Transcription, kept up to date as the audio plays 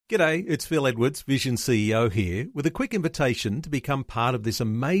G'day, it's Phil Edwards, Vision CEO here, with a quick invitation to become part of this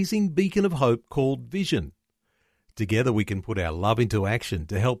amazing beacon of hope called Vision. Together we can put our love into action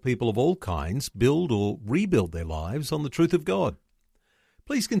to help people of all kinds build or rebuild their lives on the truth of God.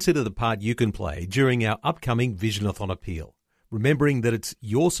 Please consider the part you can play during our upcoming Visionathon appeal, remembering that it's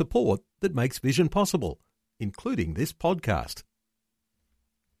your support that makes Vision possible, including this podcast.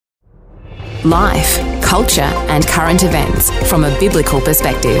 Life, culture and current events from a biblical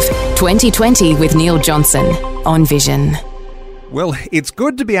perspective. 2020 with Neil Johnson on Vision. Well, it's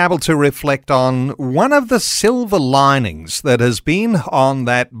good to be able to reflect on one of the silver linings that has been on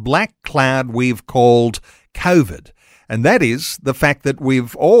that black cloud we've called COVID. And that is the fact that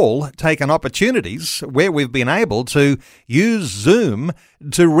we've all taken opportunities where we've been able to use Zoom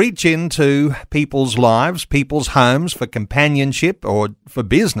to reach into people's lives, people's homes for companionship or for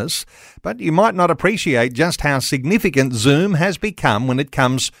business. But you might not appreciate just how significant Zoom has become when it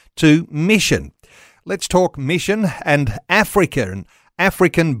comes to mission. Let's talk mission and Africa and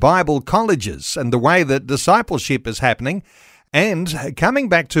African Bible colleges and the way that discipleship is happening. And coming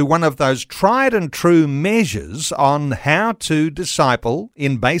back to one of those tried and true measures on how to disciple,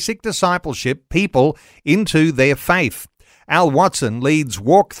 in basic discipleship, people into their faith. Al Watson leads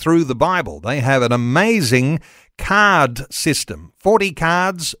Walk Through the Bible. They have an amazing card system, 40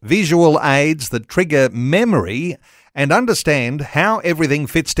 cards, visual aids that trigger memory and understand how everything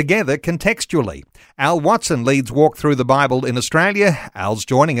fits together contextually. Al Watson leads Walk Through the Bible in Australia. Al's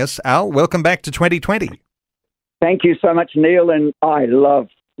joining us. Al, welcome back to 2020. Thank you so much, Neil, and I love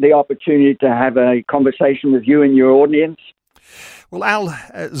the opportunity to have a conversation with you and your audience. Well, Al,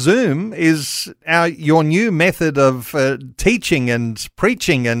 Zoom is your new method of teaching and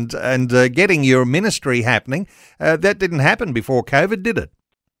preaching and getting your ministry happening. That didn't happen before COVID, did it?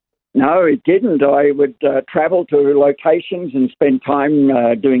 No, it didn't. I would travel to locations and spend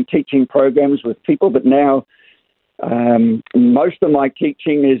time doing teaching programs with people, but now most of my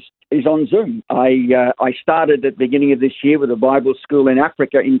teaching is on Zoom. I started at the beginning of this year with a Bible school in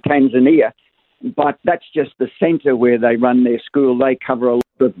Africa, in Tanzania, but that's just the center where they run their school. They cover a lot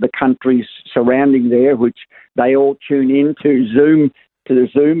of the countries surrounding there, which they all tune in to the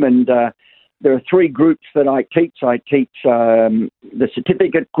Zoom, and there are three groups that I teach. I teach the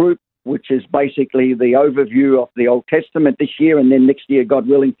certificate group, which is basically the overview of the Old Testament this year, and then next year, God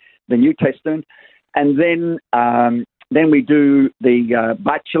willing, the New Testament. And then we do the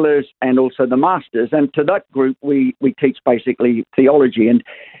bachelor's and also the master's. And to that group, we teach basically theology. And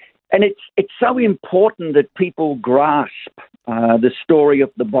it's so important that people grasp the story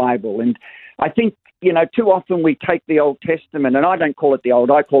of the Bible. And I think, too often we take the Old Testament, and I don't call it the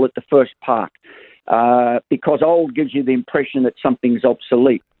Old, I call it the first part, because old gives you the impression that something's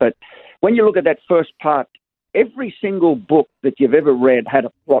obsolete. But when you look at that first part, every single book that you've ever read had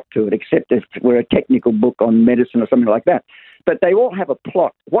a plot to it, except if it were a technical book on medicine or something like that. But they all have a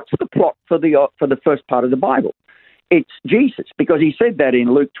plot. What's the plot for the first part of the Bible? It's Jesus, because he said that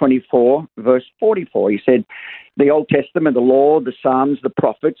in Luke 24, verse 44. He said, the Old Testament, the Law, the Psalms, the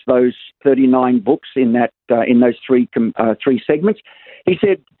Prophets, those 39 books in those three segments. He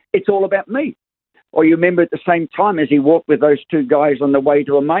said, it's all about me. Or you remember at the same time as he walked with those two guys on the way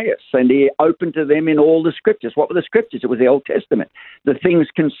to Emmaus, and he opened to them in all the scriptures. What were the scriptures? It was the Old Testament, the things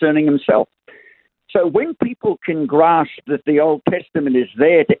concerning himself. So when people can grasp that the Old Testament is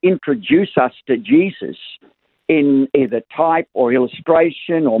there to introduce us to Jesus in either type or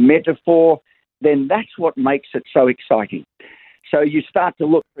illustration or metaphor, then that's what makes it so exciting. So you start to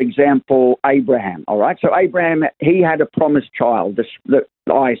look, for example, Abraham, all right? So Abraham, he had a promised child,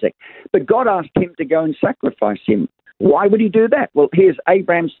 Isaac, but God asked him to go and sacrifice him. Why would he do that? Well, here's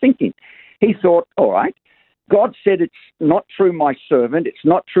Abraham's thinking. He thought, all right, God said it's not through my servant, it's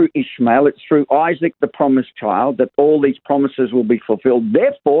not through Ishmael, it's through Isaac, the promised child, that all these promises will be fulfilled.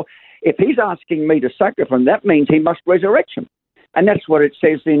 Therefore, if he's asking me to sacrifice him, that means he must resurrect him. And that's what it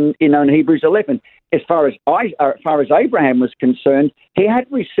says in Hebrews 11. As far as Abraham was concerned, he had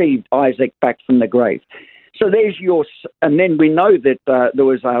received Isaac back from the grave. So there's and then we know that there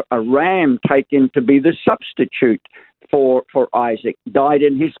was a ram taken to be the substitute for Isaac, died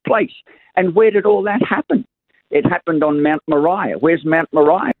in his place. And where did all that happen? It happened on Mount Moriah. Where's Mount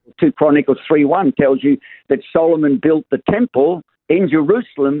Moriah? 2 Chronicles 3:1 tells you that Solomon built the temple in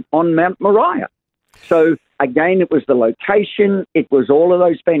Jerusalem on Mount Moriah. So again, it was the location, it was all of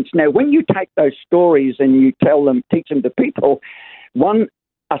those events. Now, when you take those stories and you teach them to people,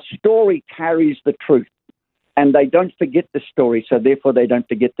 a story carries the truth. and they don't forget the story, so therefore they don't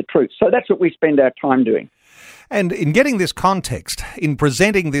forget the truth. So that's what we spend our time doing. And in getting this context, in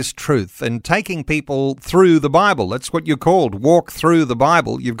presenting this truth and taking people through the Bible, that's what you're called, walk through the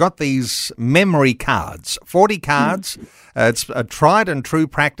Bible. You've got these memory cards, 40 cards. It's a tried and true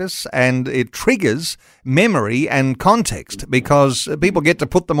practice, and it triggers memory and context because people get to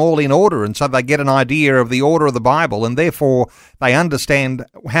put them all in order, and so they get an idea of the order of the Bible, and therefore they understand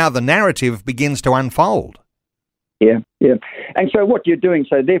how the narrative begins to unfold. Yeah. And so what you're doing,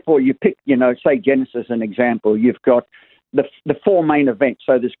 so therefore you pick, say Genesis an example, you've got the four main events.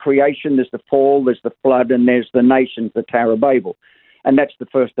 So there's creation, there's the fall, there's the flood, and there's the nations, the Tower of Babel. And that's the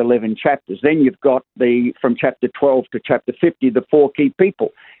first 11 chapters. Then you've got from chapter 12 to chapter 50, the four key people.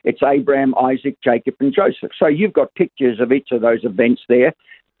 It's Abraham, Isaac, Jacob, and Joseph. So you've got pictures of each of those events there,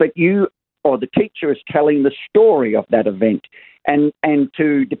 but you or the teacher is telling the story of that event. And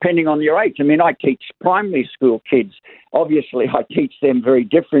depending on your age, I teach primary school kids. Obviously, I teach them very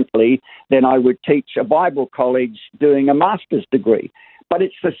differently than I would teach a Bible college doing a master's degree. But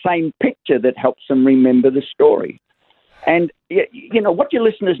it's the same picture that helps them remember the story. And, what your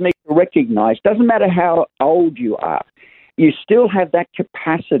listeners need to recognize, doesn't matter how old you are, you still have that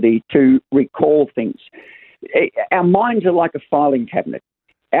capacity to recall things. Our minds are like a filing cabinet.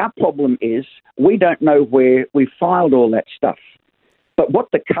 Our problem is we don't know where we filed all that stuff. But what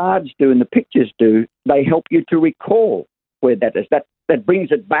the cards do and the pictures do, they help you to recall where that is. That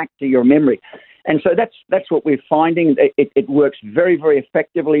brings it back to your memory. And so that's what we're finding. It works very, very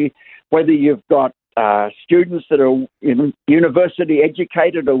effectively, whether you've got students that are university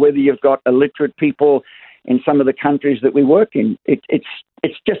educated or whether you've got illiterate people in some of the countries that we work in.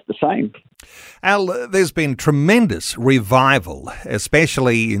 It's just the same. Al, there's been tremendous revival,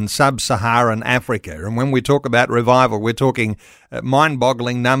 especially in sub-Saharan Africa. And when we talk about revival, we're talking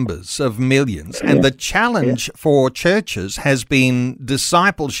mind-boggling numbers of millions. And the challenge for churches has been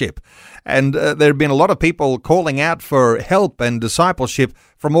discipleship. And there have been a lot of people calling out for help and discipleship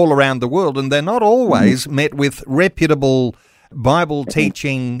from all around the world. And they're not always met with reputable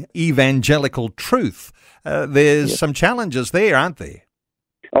Bible-teaching evangelical truth. There's some challenges there, aren't there?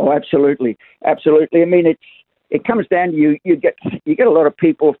 Oh, absolutely. It comes down to you get a lot of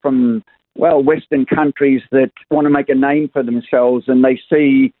people from, Western countries that want to make a name for themselves, and they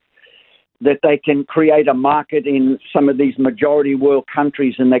see that they can create a market in some of these majority world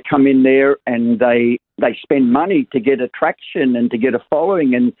countries, and they come in there and they spend money to get attraction and to get a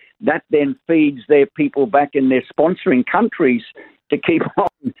following, and that then feeds their people back in their sponsoring countries to keep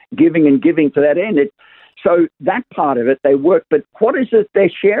on giving to that end. So that part of it, they work, but what is it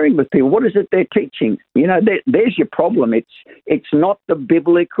they're sharing with people? What is it they're teaching? There's your problem. It's not the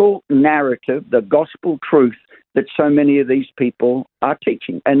biblical narrative, the gospel truth that so many of these people are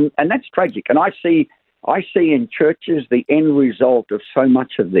teaching. And that's tragic. And I see in churches the end result of so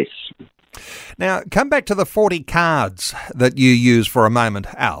much of this. Now, come back to the 40 cards that you use for a moment,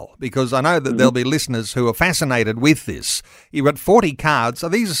 Al, because I know that there'll be listeners who are fascinated with this. You've got 40 cards. Are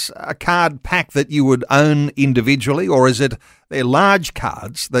these a card pack that you would own individually, or is it they're large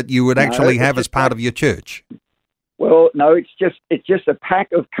cards that you would actually have as part of your church? Well, no, it's just a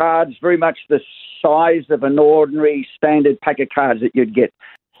pack of cards, very much the size of an ordinary standard pack of cards that you'd get.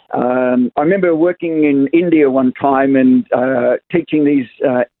 I remember working in India one time and teaching these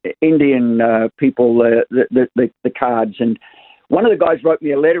Indian people the cards. And one of the guys wrote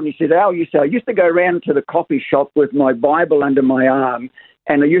me a letter and he said, Al, I used to go around to the coffee shop with my Bible under my arm,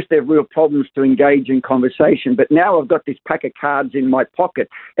 and I used to have real problems to engage in conversation. But now I've got this pack of cards in my pocket.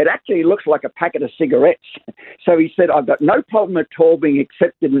 It actually looks like a packet of cigarettes. So he said, I've got no problem at all being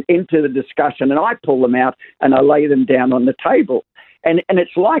accepted into the discussion, and I pull them out and I lay them down on the table. And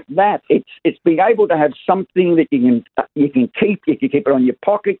it's like that. It's being able to have something that you can keep. You can keep it on your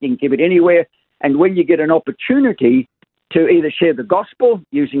pocket. You can keep it anywhere. And when you get an opportunity to either share the gospel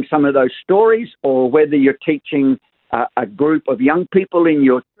using some of those stories, or whether you're teaching a group of young people in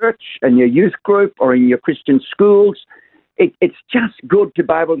your church and your youth group or in your Christian schools, it's just good to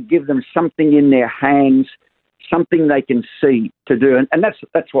be able to give them something in their hands, something they can see to do. And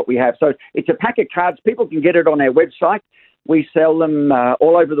that's what we have. So it's a pack of cards. People can get it on our website. We sell them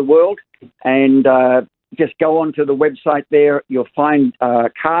all over the world, and just go onto the website there. You'll find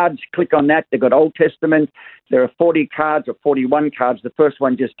cards. Click on that. They've got Old Testament. There are 40 cards or 41 cards. The first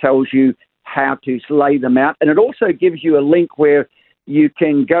one just tells you how to lay them out, and it also gives you a link where you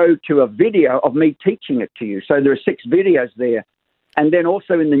can go to a video of me teaching it to you. So there are 6 videos there. And then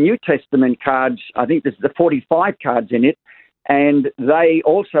also in the New Testament cards, I think there's the 45 cards in it, and they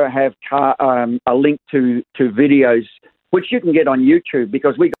also have a link to videos which you can get on YouTube,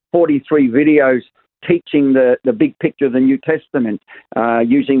 because we got 43 videos teaching the big picture of the New Testament,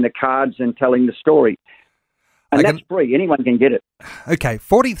 using the cards and telling the story. And that's free. Anyone can get it. Okay,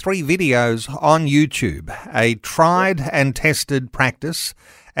 43 videos on YouTube, a tried and tested practice.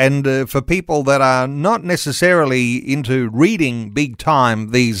 And for people that are not necessarily into reading big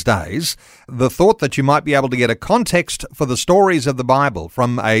time these days, the thought that you might be able to get a context for the stories of the Bible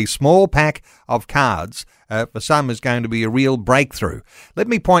from a small pack of cards for some is going to be a real breakthrough. Let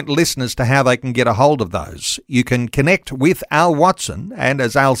me point listeners to how they can get a hold of those. You can connect with Al Watson, and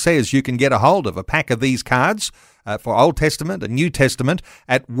as Al says, you can get a hold of a pack of these cards for Old Testament and New Testament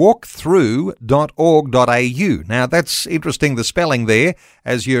at walkthrough.org.au. Now, that's interesting, the spelling there,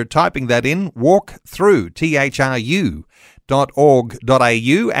 as you're typing that in, walkthrough, THRU.org.au,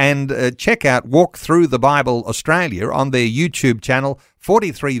 and check out Walk Through the Bible Australia on their YouTube channel.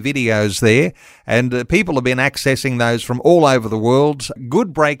 43 videos there, and people have been accessing those from all over the world.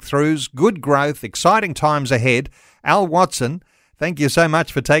 Good breakthroughs, good growth, exciting times ahead. Al Watson, thank you so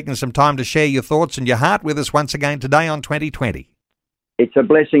much for taking some time to share your thoughts and your heart with us once again today on 2020. It's a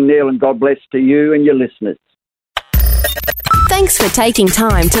blessing, Neil, and God bless to you and your listeners. Thanks for taking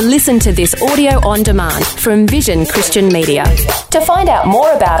time to listen to this audio on demand from Vision Christian Media. To find out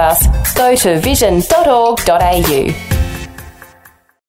more about us, go to vision.org.au.